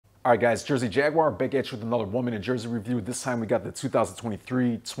All right, guys, Jersey Jaguar back at you with another one-minute jersey review. This time we got the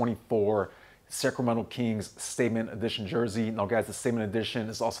 2023-24 Sacramento Kings Statement Edition jersey. Now, guys, the Statement Edition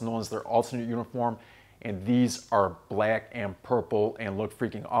is also known as their alternate uniform, and these are black and purple and look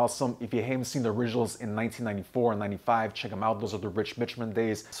freaking awesome. If you haven't seen the originals in 1994 and 95, check them out. Those are the Rich Mitchman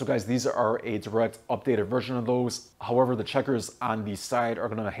days. So, guys, these are a direct updated version of those. However, the checkers on the side are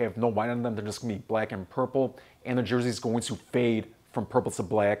going to have no white on them. They're just going to be black and purple, and the jersey is going to fade from purple to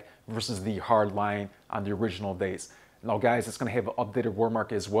black versus the hard line on the original days. Now, guys, it's going to have an updated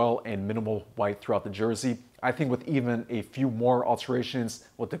watermark as well and minimal white throughout the jersey. I think with even a few more alterations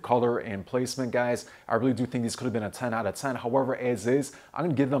with the color and placement, guys, I really do think these could have been a 10 out of 10. However, as is, I'm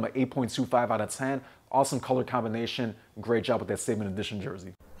going to give them an 8.25 out of 10. Awesome color combination. Great job with that Statement Edition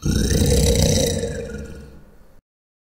jersey.